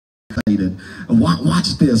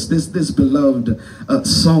Watch this beloved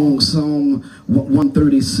song. Psalm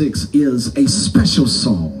 136 is a special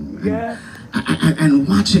song. Yeah. And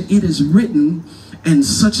watch it. It is written in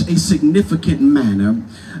such a significant manner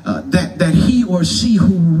that he or she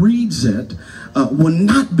who reads it will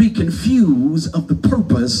not be confused of the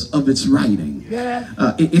purpose of its writing.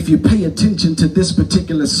 Yeah. If you pay attention to this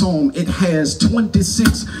particular psalm, it has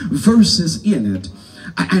 26 verses in it.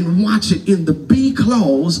 And watch it, in the B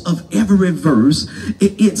clause of every verse,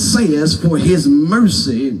 it says, for his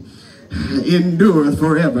mercy endureth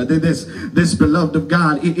forever. This beloved of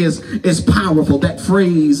God is powerful. That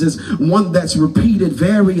phrase is one that's repeated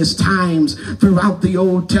various times throughout the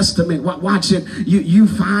Old Testament. Watch it. You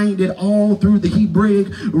find it all through the Hebraic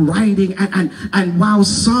writing. And while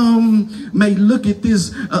some may look at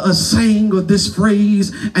this saying or this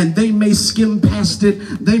phrase and they may skim past it,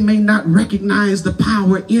 they may not recognize the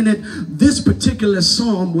power in it. This particular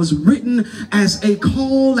psalm was written as a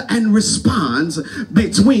call and response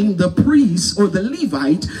between the priest or the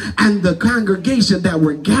Levite and the congregation that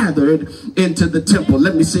were gathered into the temple.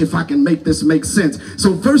 Let me see if I can make this make sense.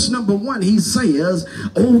 So verse number 1, he says,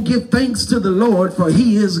 oh, give thanks to the Lord, for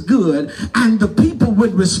he is good. And the people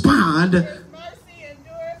would respond,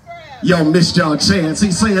 y'all missed y'all chance.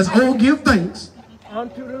 He says, oh, give thanks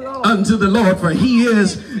unto the Lord, for he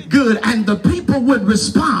is good. And the people would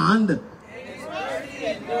respond,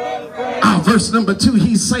 verse number 2,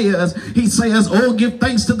 he says, oh, give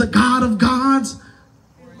thanks to the God of gods.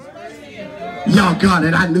 Y'all got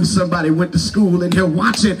it. I knew somebody went to school in here.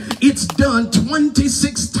 Watch it. It's done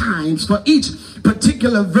 26 times for each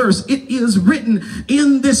particular verse. It is written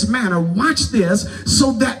in this manner. Watch this,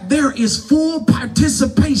 so that there is full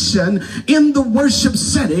participation in the worship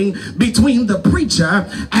setting between the preacher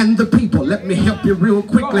and the people. Let me help you real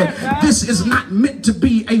quickly. This is not meant to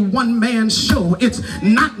be a one-man show. It's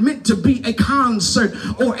not meant to be a concert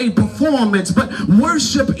or a performance, but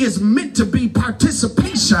worship is meant to be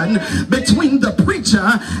participation between the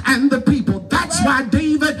preacher and the people. That's why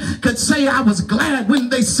David could say, I was glad when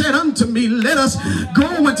they said unto me, let us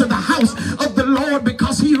go into the house of the Lord,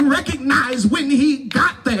 because he recognized when he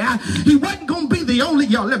got there, he wasn't going to be the only,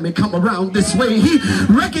 y'all let me come around this way. He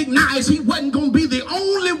recognized he wasn't going to be the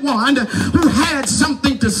only one who had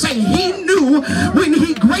something to say. He knew when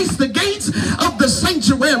he graced the gates of the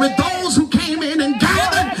sanctuary, those who came in and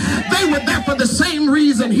gathered, they were there for the same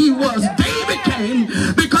reason he was. David came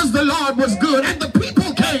because the Lord was good, and the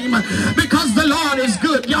people came because the Lord is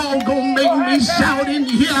good. Y'all gonna make me shout in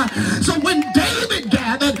here. So when David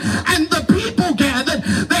gathered and the people gathered,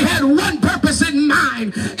 they had one purpose in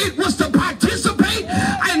mind. It was to participate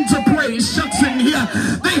and to praise. Shucks in here.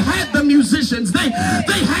 They had the musicians, they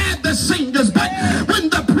had the singers, but when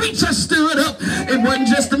the preacher stood up, it wasn't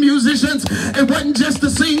just the musicians, it wasn't just the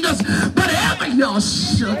singers, but y'all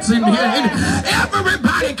shucks in here, and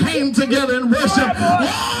everybody came together and worship.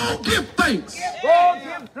 Oh, give thanks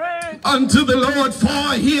unto the Lord,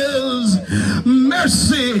 for his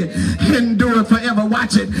mercy endureth forever.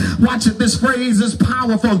 Watch it. Watch it. This phrase is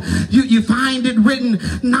powerful. You find it written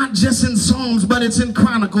not just in Psalms, but it's in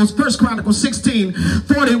Chronicles. 1 Chronicles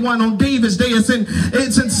 16:41 on David's day. It's in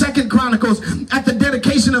 2 Chronicles at the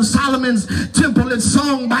dedication of Solomon's temple. It's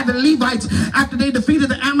sung by the Levites after they defeated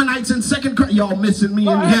the Ammonites in 2 Chronicles. Y'all missing me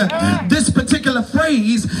in here. This particular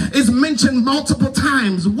phrase is mentioned multiple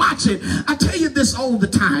times. Watch it. I tell you this all the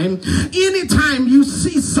time. Anytime you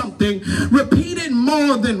see something repeated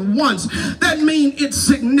more than once, that means it's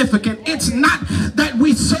significant. It's not that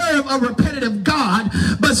we serve a repetitive God,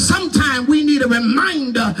 but sometimes we need a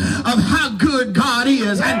reminder of how good God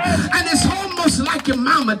is. And it's almost like your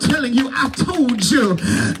mama telling you, I told you,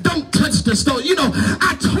 don't touch the stove. You know,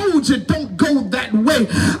 I told you, don't go that way.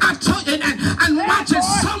 I told you, and watch it.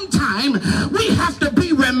 Sometime we have to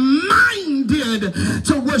be reminded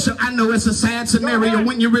to worship. I know it's a sad scenario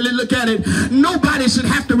when you really look at it. Nobody should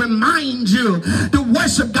have to remind you to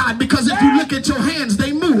worship God, because if you look at your hands,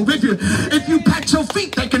 they move. If you pat your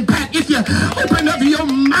feet, they can pat. If you open up your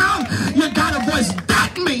mouth, you got a voice.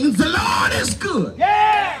 That means the Lord is good.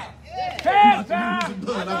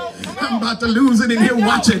 I'm about to lose it in here.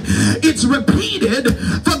 Watch it. It's repeated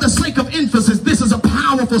for the sake of emphasis. This is a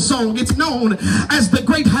powerful song. It's known as the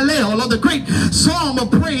Great Hallel, or the Great Psalm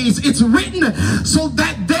of Praise. It's written so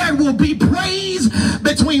that there will be praise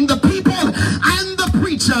between the people and the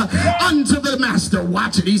preacher unto the master.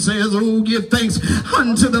 Watch it. He says, oh, give thanks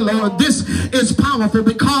unto the Lord. This is powerful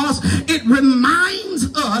because it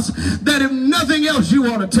reminds us that if nothing else, you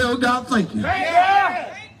ought to tell God thank you.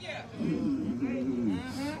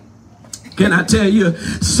 Can I tell you,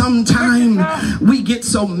 sometimes we get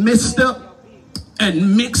so messed up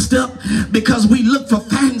and mixed up because we look for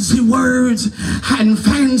fancy words and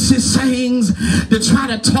fancy sayings to try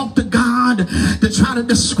to talk to God, to try to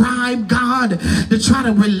describe God, to try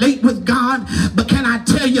to relate with God. But can I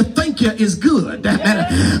tell you, thank you is good.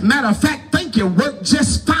 Matter of fact, thank you work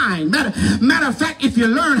just fine. Matter of fact, if you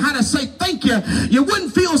learn how to say thank you, you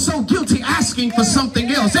wouldn't feel so guilty asking for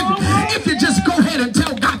something else. If you just go ahead and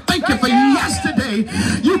tell God thank you for yesterday,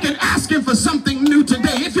 you can ask him for something new today.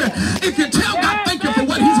 If you tell God thank you for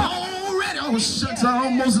what he's already, oh shucks, I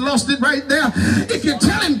almost lost it right there. If you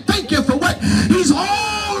tell him thank you for what he's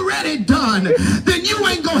already done, then you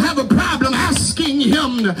ain't gonna have a problem asking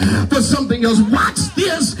him for something else. Watch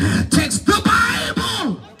this text. The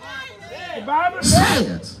Bible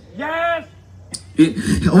says, yes.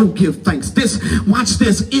 Give thanks. Watch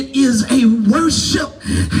this. It is a worship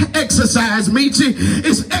exercise, Michi.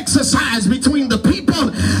 It's exercise between the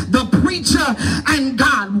people, the preacher, and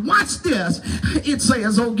God. Watch this. It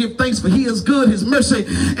says, oh, give thanks, for he is good, his mercy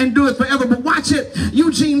endureth forever. But watch it.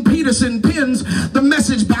 Eugene Peterson pens the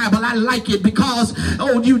Message Bible. I like it because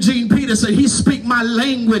old Eugene Peterson, he speak my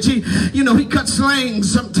language. He cuts slang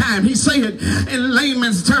sometimes. He say it in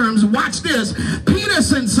layman's terms. Watch this.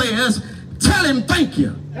 Peterson says, tell him thank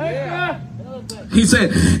you. He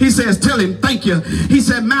says, tell him thank you. He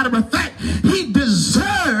said, matter of fact, he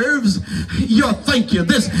deserves your thank you.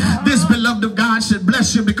 This beloved of God should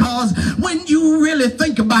bless you, because when you really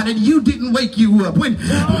think about it, you didn't wake you up.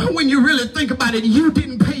 When you really think about it, you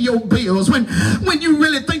didn't pay your bills. When you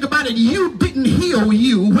really think about it, you didn't heal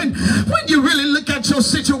you. When you really look at your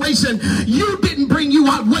situation, you didn't bring you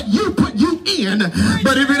out what you put you in.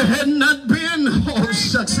 But if it had not been, oh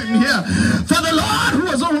shucks in here, for the Lord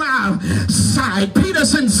who was on our side,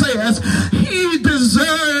 Peterson says he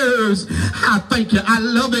deserves our thank you. I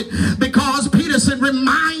love it because Peterson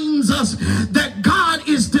reminds us that God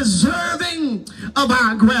is deserving of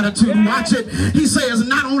our gratitude. Watch it. He says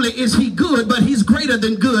not only is he good, but he's greater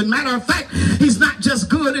than good. Matter of fact, he's not just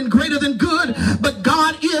good and greater than good, but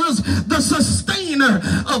God is the sustainer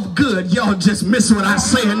of good. Y'all just miss what I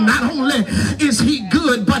say. And not only is he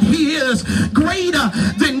good, but he is greater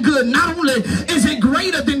than good. Not only is he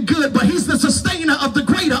greater than good, but he's the sustainer of the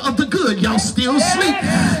greater of the good. Y'all still sleep.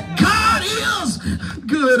 God is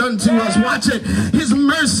good unto us. Watch it. His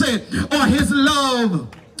mercy or his love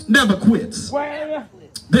never quits.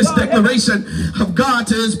 This declaration of God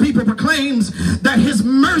to his people proclaims that his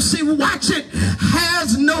mercy, watch it,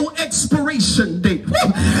 has no expiration date.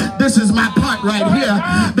 Woo! This is my part right here,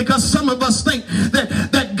 because some of us think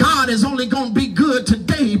that God is only going to be good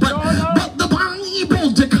today, but the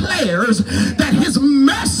Bible declares that his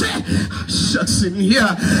mercy, shucks in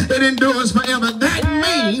here, it endures forever. That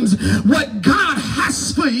means what God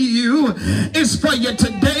has for you is for you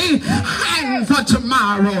today and for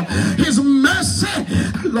tomorrow. His mercy,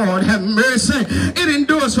 Lord have mercy, it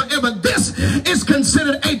endures forever. This is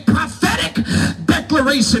considered a prophetic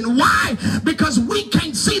declaration. Why? Because we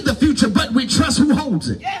can't see the future, but we trust who holds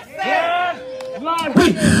it.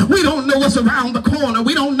 We don't know what's around the corner.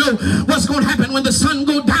 We don't know what's going to happen when the sun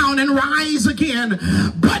go down and rise again.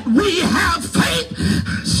 But we have faith,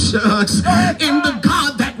 shucks, in the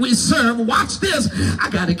God that we serve. Watch this. I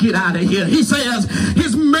got to get out of here. He says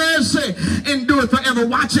his mercy endureth forever.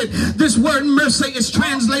 Watch it. This word mercy is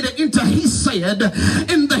translated into hesed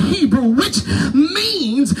in the Hebrew, which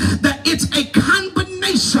means that it's a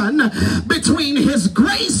combination between his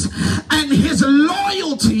grace and his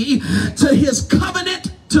loyalty to his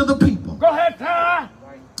covenant to the people. Go ahead, Ty.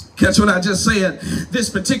 Catch what I just said. This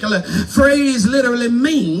particular phrase literally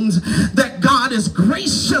means that God is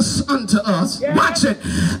gracious unto us. Yeah. Watch it.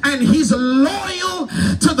 And he's loyal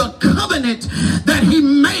to the covenant that he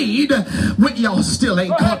made with y'all. Still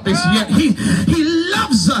ain't caught this yet. He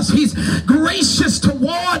loves us. He's gracious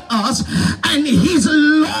toward us, and he's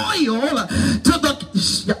loyal to the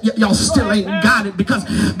y'all still ain't got it, because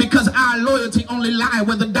our loyalty only lies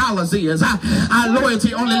where the dollars is. Our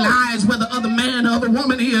loyalty only lies where the other man or other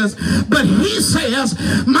woman is. But he says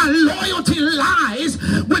my loyalty lies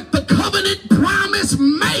with the covenant promise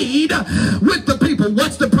made with the people.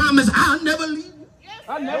 What's the promise? I'll never leave you.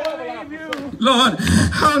 I'll never leave you. Lord,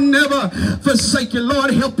 I'll never forsake you.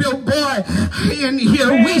 Lord, help your boy in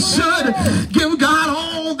here. We should give God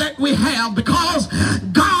all that we have, because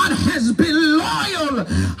God has been loyal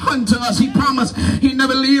unto us. He promised he'd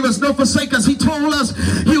never leave us nor forsake us. He told us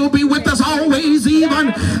he'll be with us always,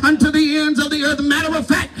 even unto the ends of the earth. Matter of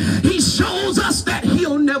fact, he shows us that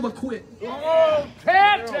he'll never quit. Oh,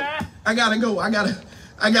 I gotta go. I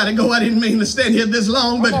I gotta go. I didn't mean to stand here this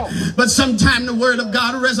long, but sometime the word of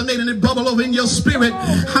God resonated and it bubbled over in your spirit.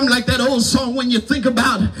 I'm like that old song when you think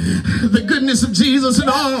about the goodness of Jesus and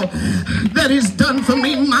all that He's done for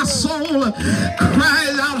me. My soul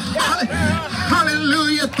cries out,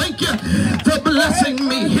 hallelujah. Thank you for blessing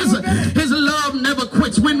me. His love never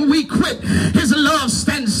quits. When we quit, His love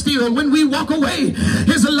stands still. When we walk away,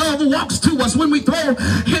 His love walks to us. When we throw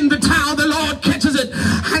in the towel, the Lord catches it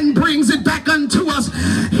and brings it back unto us.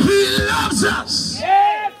 He loves us.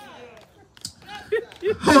 Yes.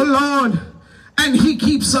 Oh Lord, and He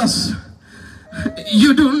keeps us.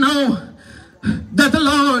 You do know that the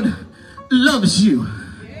Lord loves you.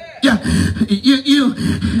 Yeah,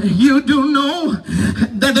 you do know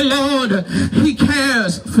that the Lord, He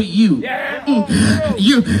cares for you.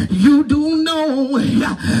 You do know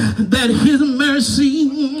that His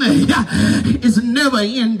mercy is never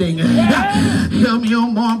ending. Help me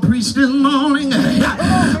on, born preach this morning.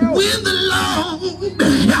 When the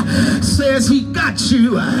Lord says He got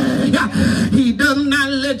you, He does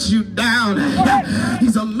not let you down.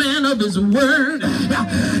 He's a man of His word.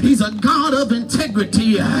 He's a God of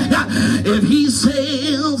integrity. If He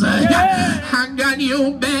says I got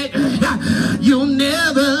your back, you'll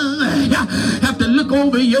never have to look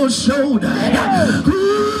over your shoulder.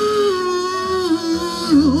 Ooh,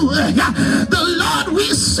 the Lord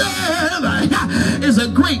we serve is a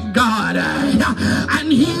great God,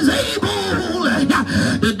 and He's able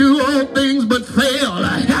to do all things but fail.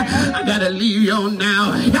 I gotta leave you on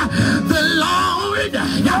now. The Lord,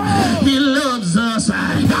 He loves us,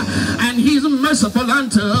 and He's merciful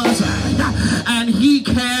unto us, and He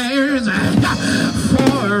cares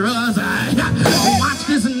for us. Watch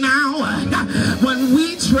this now. When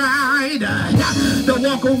we tried to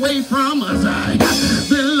walk away from us,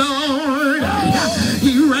 the Lord,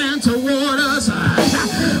 He ran toward us.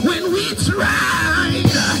 When we tried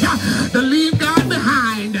to leave God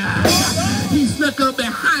behind, He snuck up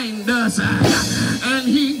behind us and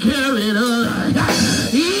He carried us.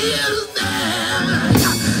 Is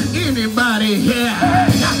there anybody here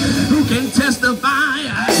who can testify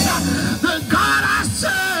the God I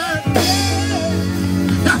serve?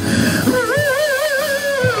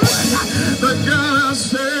 The God I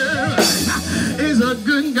serve is a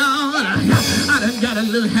good God. I done got a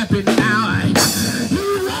little happy now. He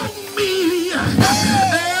woke me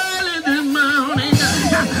early this morning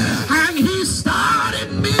and He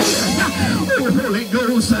started me, oh Holy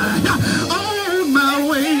Ghost, on my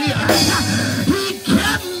way. He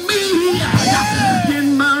kept me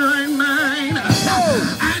in my right mind,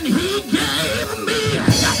 and He gave me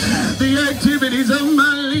the activities of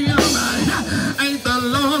my limbs. Ain't the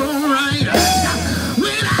Lord all right?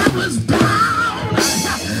 When I was down,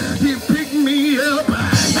 He picked me up.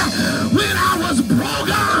 When I was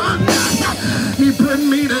broken, He put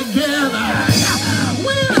me together.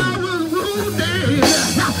 When I was wounded,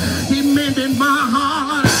 He mended my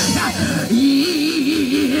heart.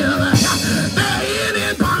 Yeah. There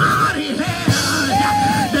anybody here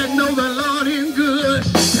that know the Lord is good?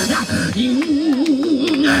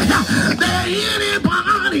 There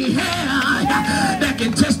anybody here that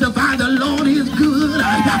can testify the Lord is good?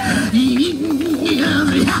 There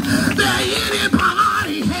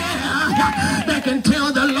anybody here that can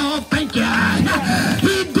tell the Lord thank you?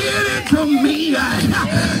 He did it for me.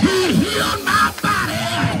 He healed my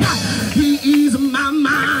body. He eased my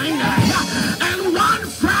mind. And one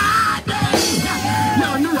Friday,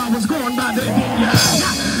 y'all knew I was going by there.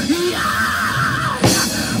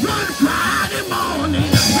 One Friday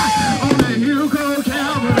morning on the hill called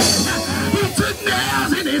Calvary, He took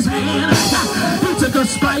nails in His hand. He took a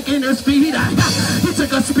spike in His feet. He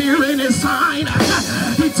took a spear in His side.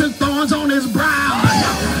 He took thorns on His brow.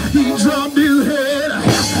 He dropped His head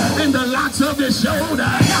in the locks of His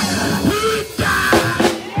shoulder. He died.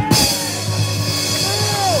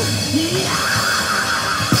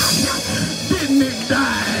 Didn't He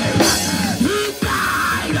die? He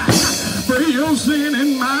died for your sin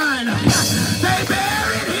and mine. They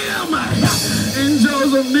buried Him in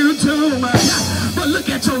Joseph's new tomb. But look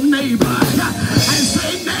at your neighbor and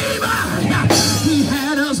say, neighbor, He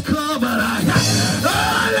had us covered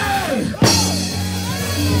early.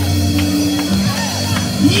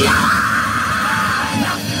 Yeah!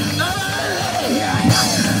 Early.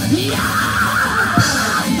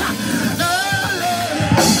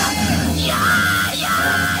 Yeah!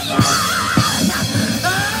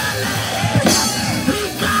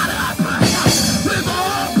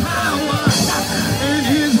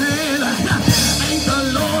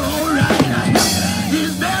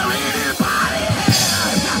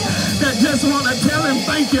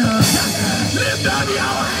 Thank you. Lift up your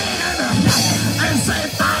hand and Say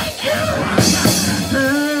thank you.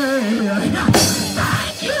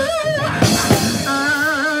 Thank you.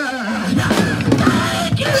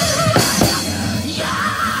 Thank you.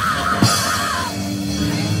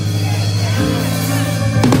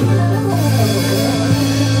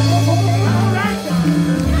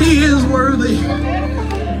 He is worthy.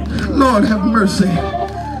 Lord have mercy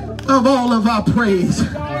of all of our praise.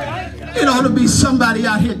 It ought to be somebody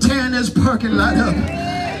out here tearing this parking lot up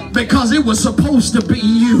because it was supposed to be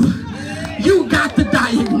you. You got the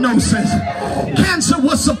diagnosis. Cancer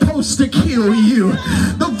was supposed to kill you.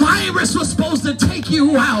 The virus was supposed to take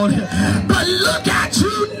you out. But look at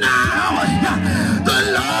you now. The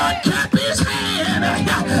Lord kept his hand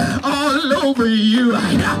all over you.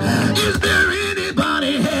 Is there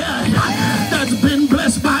anybody here that's been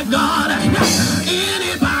blessed by God?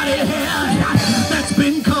 Anybody here that's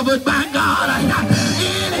been covered by God?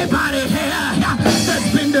 Anybody here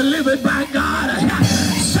that's been delivered by God?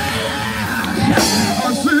 Say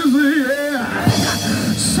yeah. Say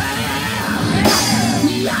yeah. Say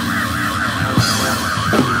yeah.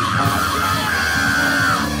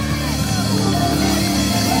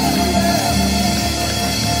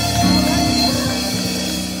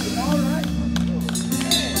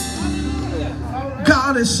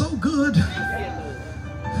 God is so good.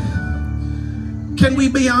 Can we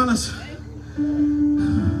be honest?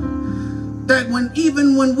 That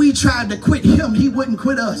even when we tried to quit him, he wouldn't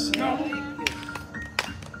quit us.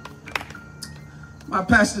 My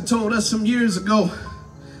pastor told us some years ago,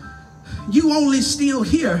 you only still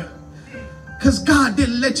here because God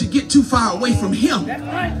didn't let you get too far away from him.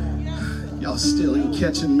 Y'all still ain't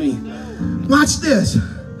catching me. Watch this.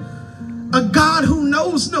 A God who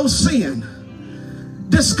knows no sin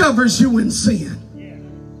discovers you in sin.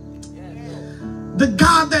 The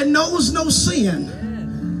God that knows no sin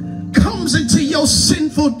comes into your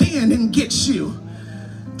sinful den and gets you.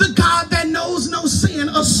 The God that knows no sin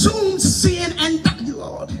assumes sin and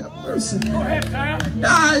Lord have mercy,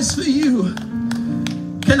 dies for you.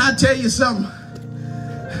 Can I tell you something?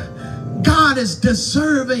 God is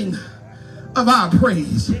deserving of our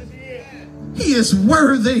praise. He is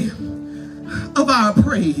worthy of our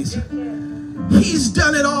praise. He's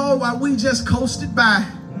done it all while we just coasted by.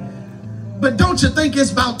 But don't you think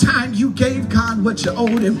it's about time you gave God what you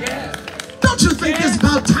owed him? Don't you think it's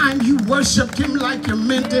about time you worshiped him like you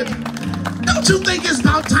meant it? Don't you think it's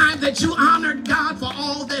about time that you honored God for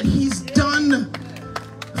all that he's done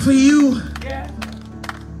for you?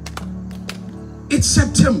 It's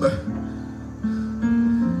September.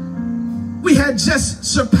 We had just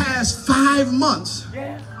surpassed 5 months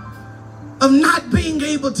of not being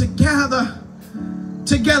able to gather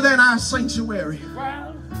together in our sanctuary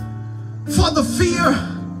for the fear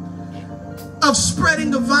of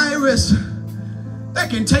spreading a virus that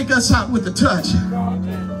can take us out with a touch.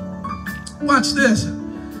 Watch this.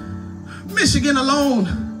 Michigan alone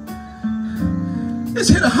has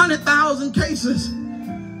hit 100,000 cases,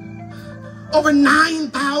 over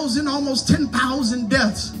 9,000, almost 10,000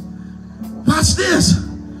 deaths. Watch this.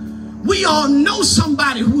 We all know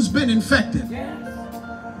somebody who's been infected.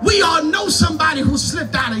 We all know somebody who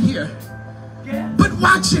slipped out of here. But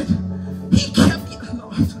watch it. He kept you.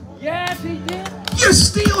 Yes, he did. You're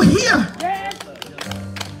still here. Yes.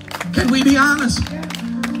 Can we be honest?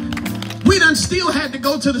 We done still had to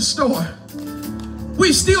go to the store.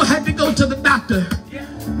 We still had to go to the doctor.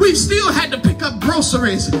 We still had to pick up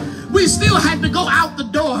groceries. We still had to go out the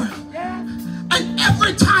door. And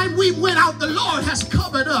every time we went out, the Lord has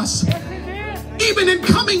covered us. Even in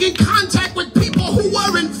coming in contact with people who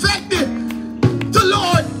were infected, the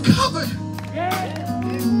Lord covered.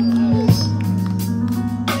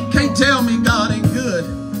 Can't tell me God ain't good.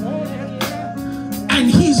 And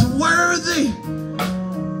he's worthy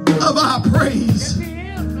of our praise.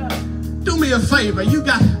 Do me a favor. You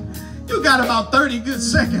got about 30 good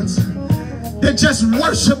seconds to just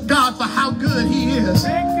worship God for how good he is.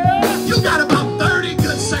 You got about 30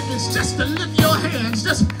 good seconds just to lift your hands,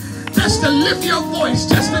 just to lift your voice,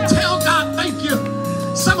 just to tell God thank you.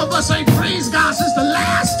 Some of us ain't praised God since the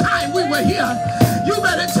last time we were here. You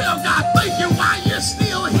better tell God thank you while you're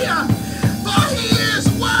still here, for he is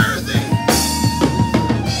worthy.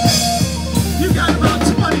 You got about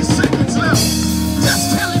 20 seconds left.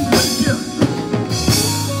 Just tell him thank you.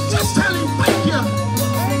 Just tell him thank you.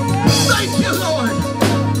 Thank you, Lord,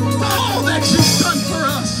 for all that you've done for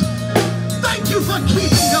us. Thank you for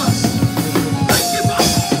keeping us. Thank you for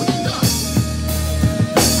holding us,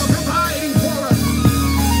 for providing for us.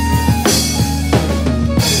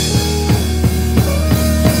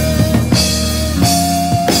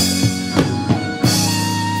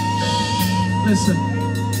 Listen,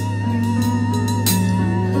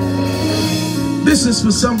 This is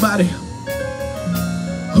for somebody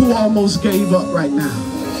who almost gave up right now.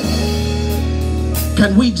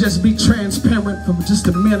 Can we just be transparent for just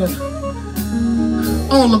a minute?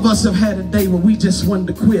 All of us have had a day where we just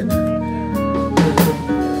wanted to quit.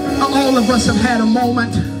 All of us have had a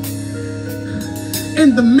moment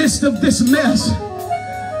in the midst of this mess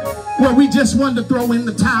where we just wanted to throw in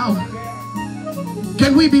the towel.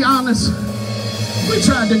 Can we be honest? We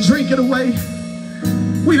tried to drink it away.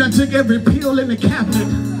 We done took every pill in the cabinet.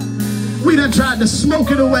 We done tried to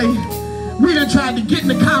smoke it away. We done tried to get in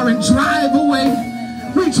the car and drive away.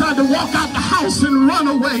 We tried to walk out the house and run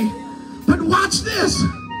away. But watch this.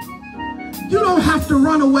 You don't have to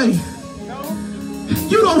run away.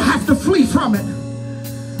 You don't have to flee from it.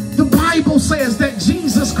 The Bible says that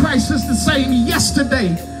Jesus Christ is the same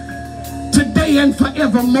yesterday, today, and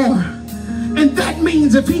forevermore. And that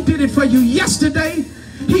means if he did it for you yesterday,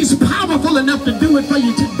 he's powerful enough to do it for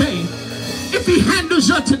you today. If he handles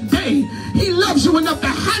your today, he loves you enough to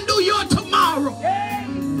handle your tomorrow.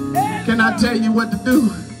 Can I tell you what to do?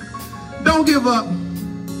 Don't give up.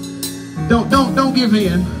 Don't give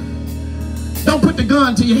in. Don't put the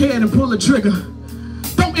gun to your head and pull the trigger.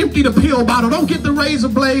 Don't empty the pill bottle. Don't get the razor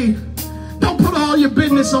blade. Don't put all your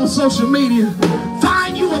business on social media.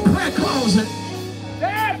 Find you a prayer closet.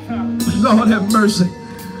 Lord have mercy.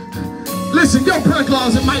 Listen, your prayer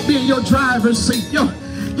closet might be in your driver's seat. Your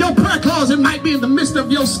prayer closet might be in the midst of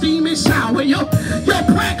your steamy shower. Your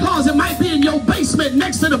prayer closet might be in your basement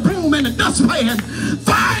next to the broom and the dustpan.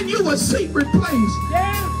 Find you a secret place.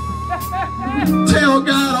 Tell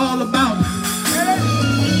God all about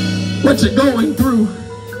what you're going through.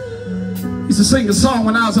 I used to sing a song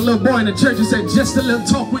when I was a little boy in the church. It said, just a little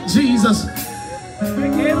talk with Jesus.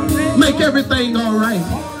 Make everything all right.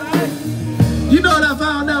 You know what I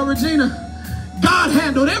found out, Regina? God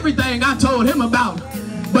handled everything I told him about.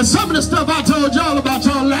 But some of the stuff I told y'all about,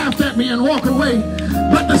 y'all laughed at me and walked away.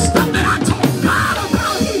 But the stuff that I told God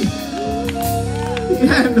about, he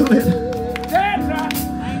handled it.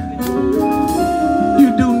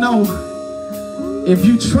 You do know, if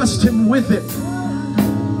you trust him with it,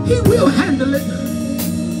 he will handle it.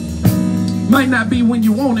 Might not be when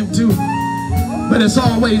you want him to, but it's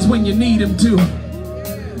always when you need him to.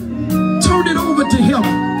 Turn it over to him.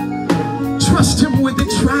 Trust him with it.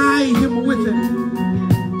 Try him with it.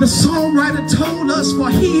 The songwriter told us, for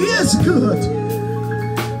he is good,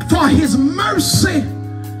 for his mercy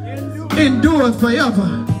endureth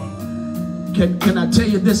forever. Can I tell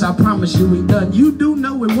you this? I promise you we done. You do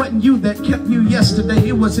know it wasn't you that kept you yesterday.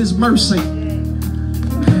 It was his mercy.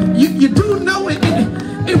 You do know it.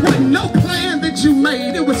 It wasn't no plan that you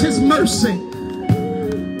made. It was his mercy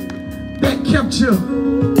that kept you.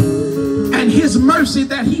 And his mercy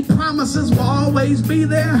that he promises will always be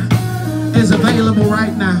there is available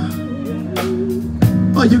right now.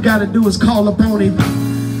 All you got to do is call upon him.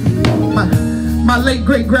 My late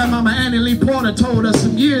great-grandmama Annie Lee Porter told us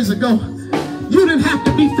some years ago, you didn't have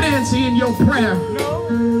to be fancy in your prayer.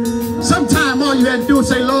 Sometimes all you had to do is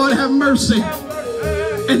say, Lord, have mercy.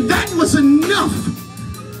 And that was enough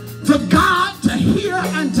for God to hear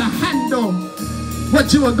and to handle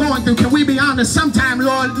what you are going through. Can we be honest? Sometimes,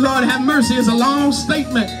 Lord, have mercy is a long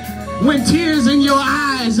statement. When tears in your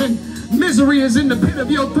eyes and misery is in the pit of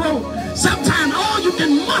your throat, sometimes all you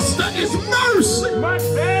can muster is mercy.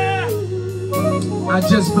 I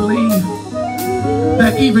just believe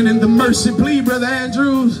that even in the mercy plea, Brother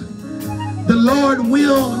Andrews, the Lord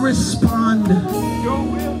will respond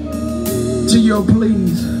to your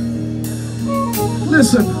pleas.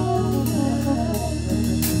 Listen,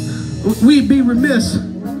 we'd be remiss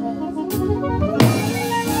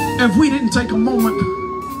if we didn't take a moment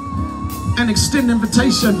and extend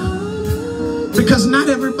invitation, because not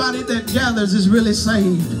everybody that gathers is really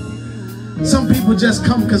saved. Some people just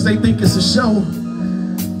come because they think it's a show.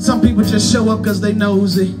 Some people just show up because they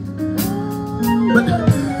nosy. But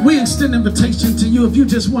we extend invitation to you if you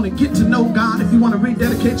just want to get to know God, if you want to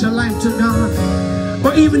rededicate your life to God,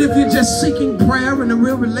 or even if you're just seeking prayer and a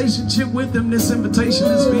real relationship with him, this invitation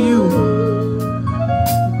is for you.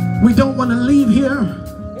 We don't want to leave here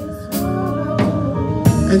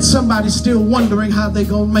and somebody's still wondering how they're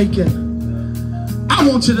going to make it. I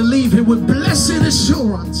want you to leave here with blessed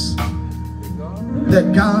assurance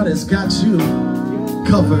that God has got you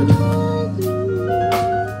covered.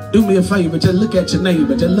 Do me a favor, just look at your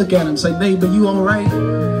neighbor. Just look at him, say, neighbor, you all right?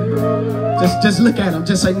 Just look at him,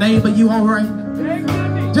 just say, neighbor, you all right?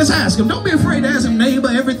 Just ask him, don't be afraid to ask him, neighbor,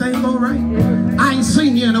 everything all right? I ain't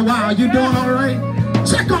seen you in a while, you doing all right?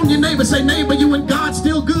 Check on your neighbor, say, neighbor, you and God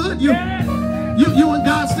still good? You and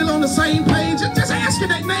God still on the same page? Just ask your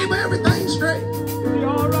neighbor, everything straight? You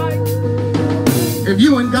all right?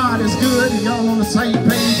 you and God is good and y'all on the same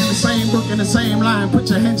page, in the same book, in the same line, put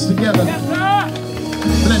your hands together. Yes, sir.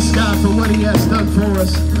 Bless God for what he has done for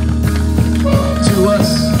us, to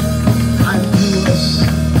us, and through us.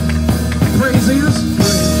 Praise his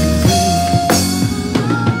praise.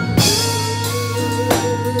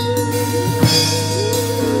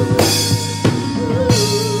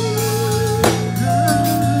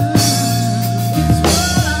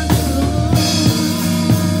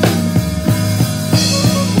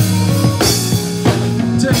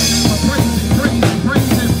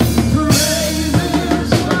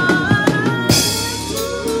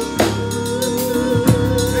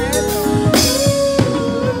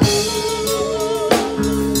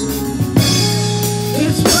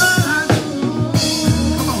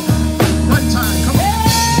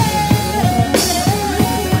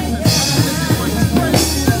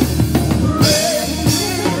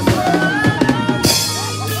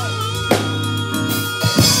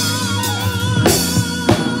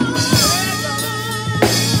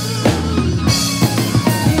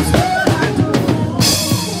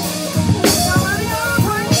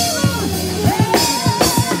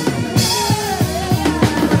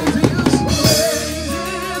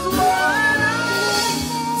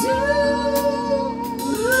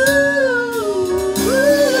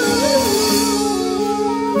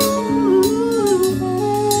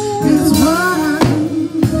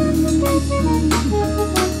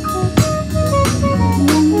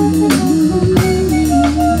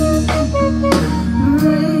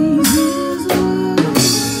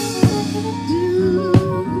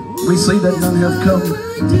 We see that none have come,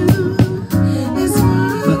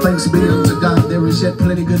 but thanks be unto God, there is yet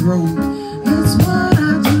plenty good room in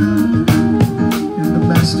the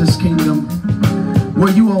Master's kingdom.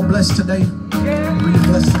 Were you all blessed today? Were you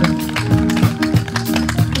blessed today?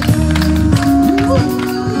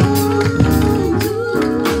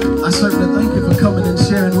 I certainly thank you for coming and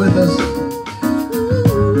sharing with us.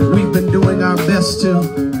 We've been doing our best to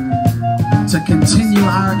continue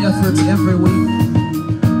our efforts every week.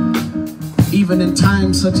 Even in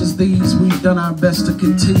times such as these, we've done our best to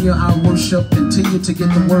continue our worship, continue to get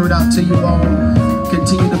the word out to you all,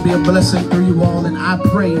 continue to be a blessing through you all. And I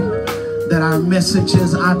pray that our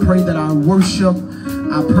messages, I pray that our worship,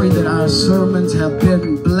 I pray that our sermons have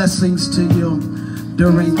been blessings to you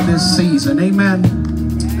during this season. Amen.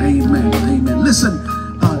 Amen. Amen. Listen,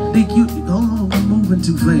 Dick, hold on, you're moving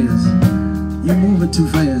too fast. You're moving too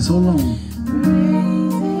fast. Hold on.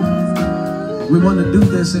 We want to do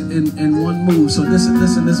this in one move. So listen,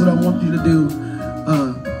 this is what I want you to do.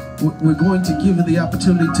 We're going to give you the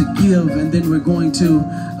opportunity to give, and then we're going to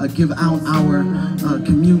give out our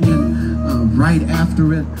communion right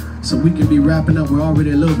after it, so we can be wrapping up. We're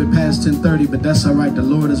already a little bit past 10:30, but that's all right. The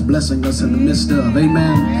Lord is blessing us in the midst of.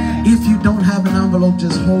 Amen. If you don't have an envelope,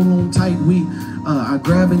 just hold on tight. We are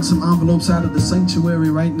grabbing some envelopes out of the sanctuary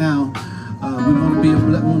right now. We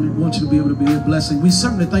want you to be able to be a blessing. We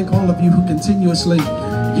certainly thank all of you who continuously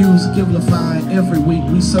use Givelify every week.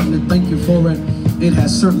 We certainly thank you for it. It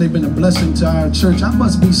has certainly been a blessing to our church. I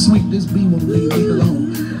must be sweet. This bee won't leave me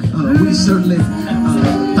alone. We certainly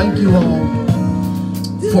thank you all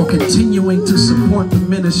for continuing to support the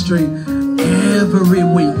ministry every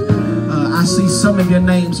week. I see some of your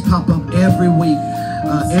names pop up every week,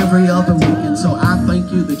 every other week. And so I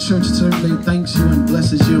thank you. The church certainly thanks you and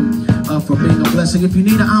blesses you for being a blessing. If you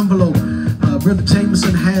need an envelope, Brother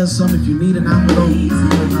Jameson has some. If you need an envelope, we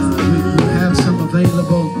have some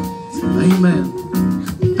available. Amen.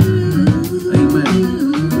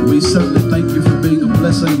 Amen. We certainly thank you for being a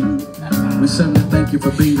blessing. We certainly thank you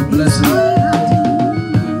for being a blessing.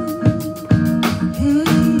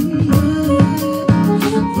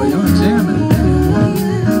 Well, y'all jamming.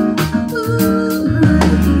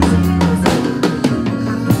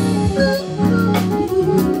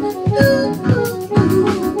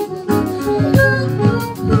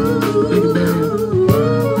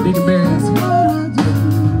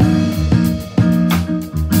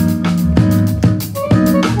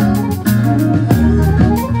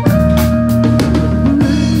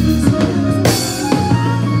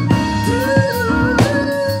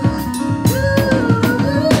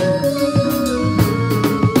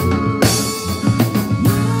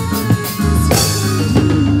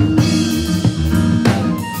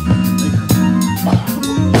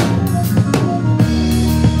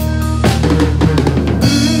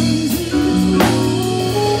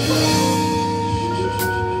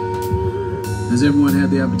 Has everyone had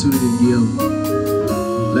the opportunity to give?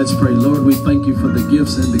 Let's pray. Lord, we thank you for the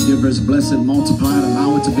gifts and the givers. Bless and multiply and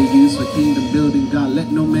allow it to be used for kingdom building. God,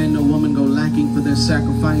 let no man, no woman go lacking for their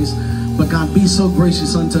sacrifice. But God, be so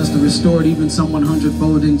gracious unto us to restore it even some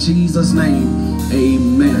 100-fold in Jesus' name.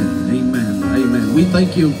 Amen. Amen. Amen. We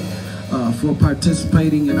thank you for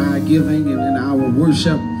participating in our giving and in our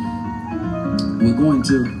worship. We're going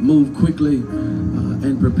to move quickly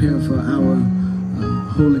and prepare for our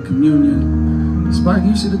Holy Communion. Sparky,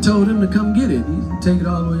 you should have told him to come get it. He take it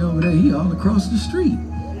all the way over there. He all across the street.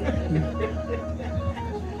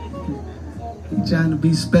 He's trying to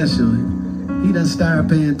be special. He done started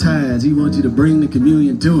paying tithes. He wants you to bring the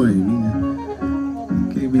communion to him.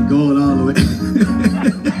 He can't be going all the way.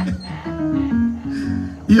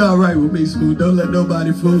 You all right with me, Smooth? Don't let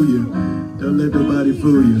nobody fool you. Don't let nobody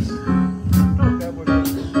fool you.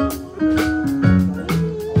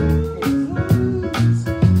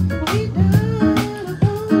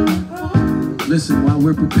 Listen, while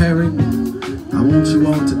we're preparing, I want you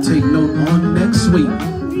all to take note on next week.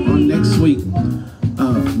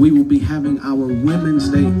 We will be having our Women's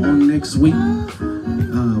Day on next week.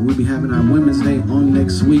 We'll be having our Women's Day on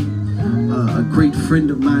next week. A great friend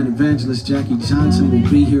of mine, Evangelist Jackie Johnson, will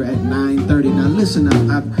be here at 9:30. Now listen,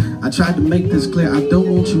 I tried to make this clear. I don't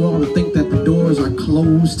want you all to think that the doors are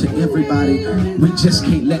closed to everybody. We just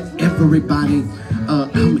can't let everybody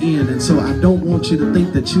come in, and so I don't want you to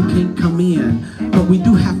think that you can't come in, but we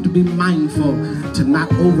do have to be mindful to not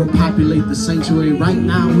overpopulate the sanctuary. Right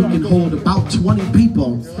now we can hold about 20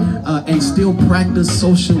 people and still practice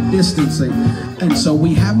social distancing, and so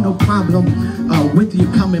we have no problem with you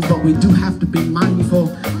coming, but we do have to be mindful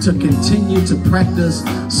to continue to practice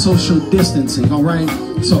social distancing. All right,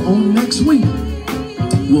 so on next week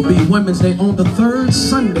will be Women's Day. On the third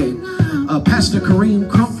Sunday, Pastor Kareem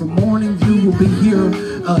Crump from Morning View will be here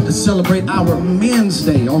to celebrate our Men's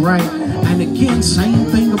Day, all right? And again, same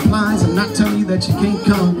thing applies. I'm not telling you that you can't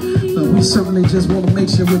come. We certainly just want to make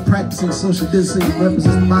sure we're practicing social distancing,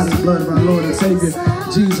 representing the body and blood of our Lord and Savior,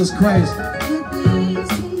 Jesus Christ.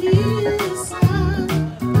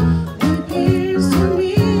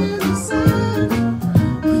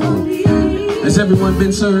 Has everyone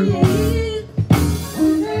been served?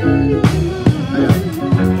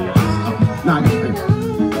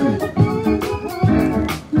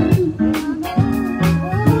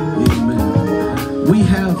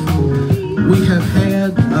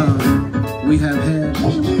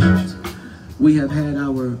 We have had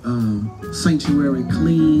our sanctuary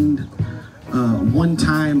cleaned one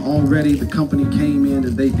time already. The company came in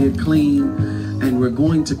and they did clean, and we're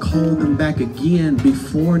going to call them back again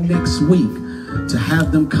before next week to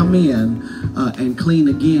have them come in and clean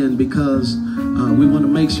again, because we want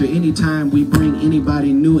to make sure anytime we bring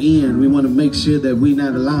anybody new in, we want to make sure that we're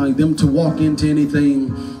not allowing them to walk into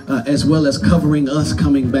anything, as well as covering us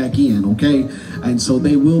coming back in, okay? And so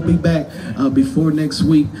they will be back before next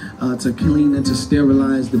week to clean and to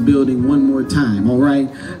sterilize the building one more time, all right?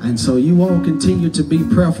 And so you all continue to be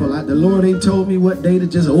prayerful. The Lord ain't told me what day to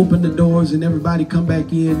just open the doors and everybody come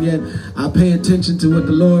back in yet. I pay attention to what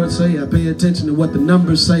the Lord say. I pay attention to what the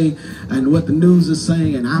numbers say and what the news is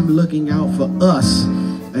saying, and I'm looking out for us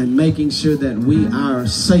and making sure that we are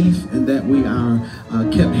safe and that we are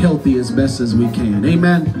kept healthy as best as we can.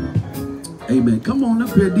 Amen. Amen. Come on up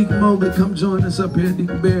here, Deacon Mobley. Come join us up here,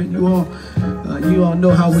 Deacon Barrett. You all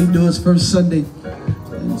know how we do it first Sunday,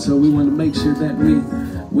 and so we want to make sure that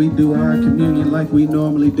we do our communion like we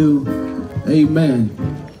normally do. Amen.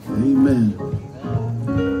 Amen.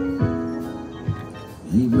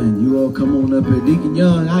 Amen. You all come on up here, Deacon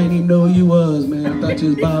Young. I didn't even know who you was, man. I thought you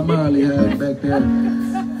was Bob Marley hiding back there.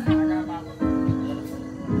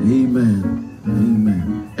 Amen.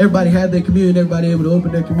 Amen. Everybody had their communion. Everybody able to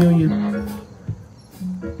open their communion.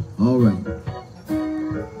 All right.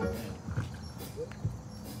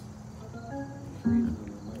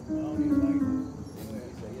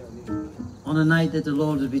 On the night that the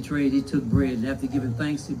Lord was betrayed, he took bread, and after giving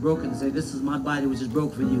thanks, he broke it and said, "This is my body which is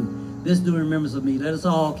broke for you. This do in remembrance of me." Let us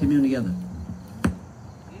all commune together. In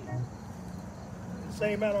the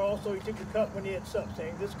same manner also he took the cup when he had supped,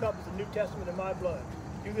 saying, "This cup is the New Testament in my blood.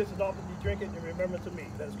 Do this as often as you drink it in remembrance of me."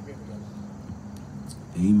 Let us commune together.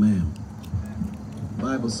 Amen. The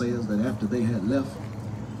Bible says that after they had left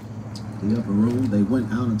the upper room, they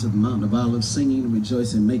went out into the Mountain of Olives, singing,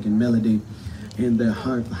 rejoicing, making melody in their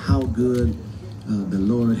heart for how good the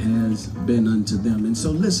Lord has been unto them. And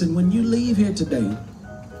so listen, when you leave here today,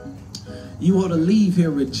 you ought to leave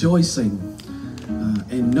here rejoicing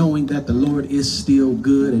and knowing that the Lord is still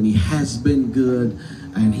good, and he has been good,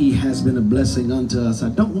 and he has been a blessing unto us. I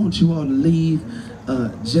don't want you all to leave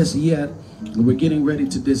just yet We're getting ready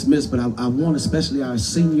to dismiss, but I want especially our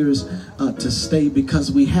seniors to stay,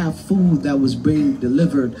 because we have food that was being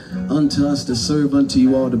delivered unto us to serve unto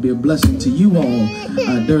you all, to be a blessing to you all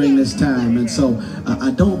during this time. And so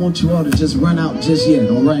I don't want you all to just run out just yet,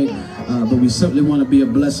 all right? But we certainly want to be a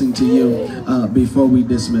blessing to you before we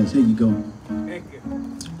dismiss. Here you go. Thank you.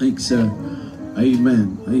 Thanks, sir.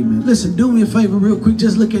 Amen. Amen. Listen, do me a favor real quick.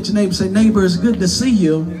 Just look at your neighbor and say, neighbor, it's good to see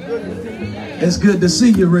you. It's good to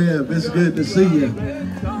see you, Reb. It's good to see you.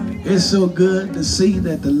 It's so good to see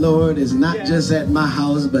that the Lord is not just at my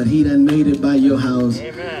house, but he done made it by your house.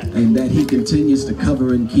 Amen. And that he continues to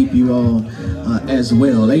cover and keep you all as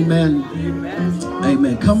well. Amen.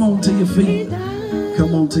 Amen. Come on to your feet.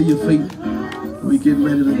 Come on to your feet. We getting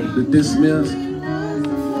ready to dismiss.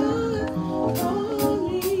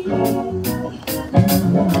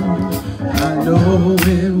 I know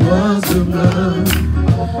it was the blood.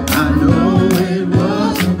 I know it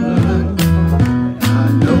was the blood. I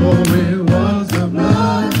know it was the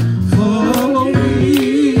blood for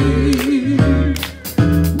me.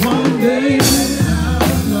 One day when I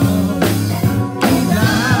was lost, he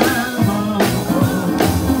died on the cross.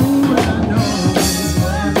 Ooh, I know it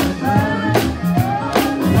was the blood.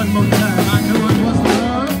 One more time, I know it was the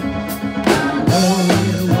blood. I know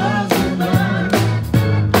it was the blood.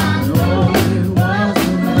 I know it was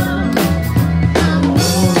the blood. I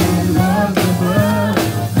know it was the blood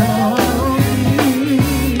for me.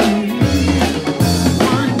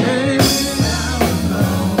 One day when I was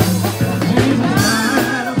lost, Jesus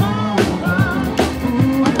died upon the cross.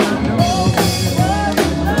 Ooh, I know it was the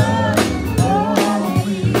blood for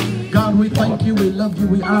me. God, we thank you, we love you,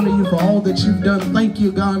 we honor you for all that you've done. Thank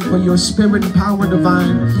you, God, for your spirit and power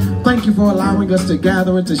divine. Thank you for allowing us to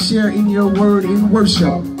gather and to share in your word in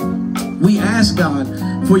worship. We ask, God,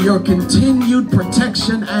 for your continued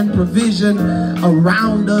protection and provision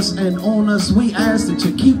around us and on us. We ask that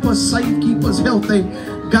you keep us safe, keep us healthy.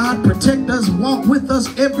 God, protect us, walk with us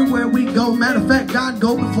everywhere we go. Matter of fact, God,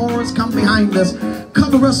 go before us, come behind us.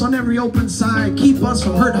 Cover us on every open side. Keep us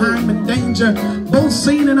from hurt, harm, and danger, both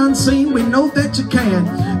seen and unseen. We know that you can,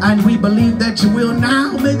 and we believe that you will.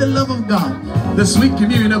 Now, may the love of God, the sweet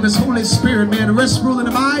communion of his Holy Spirit, may it rest, rule, and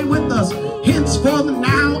abide with us henceforth,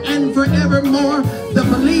 now, and forevermore. The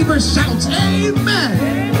believer shouts, amen.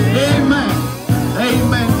 Amen.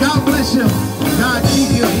 Amen. God bless you. God keep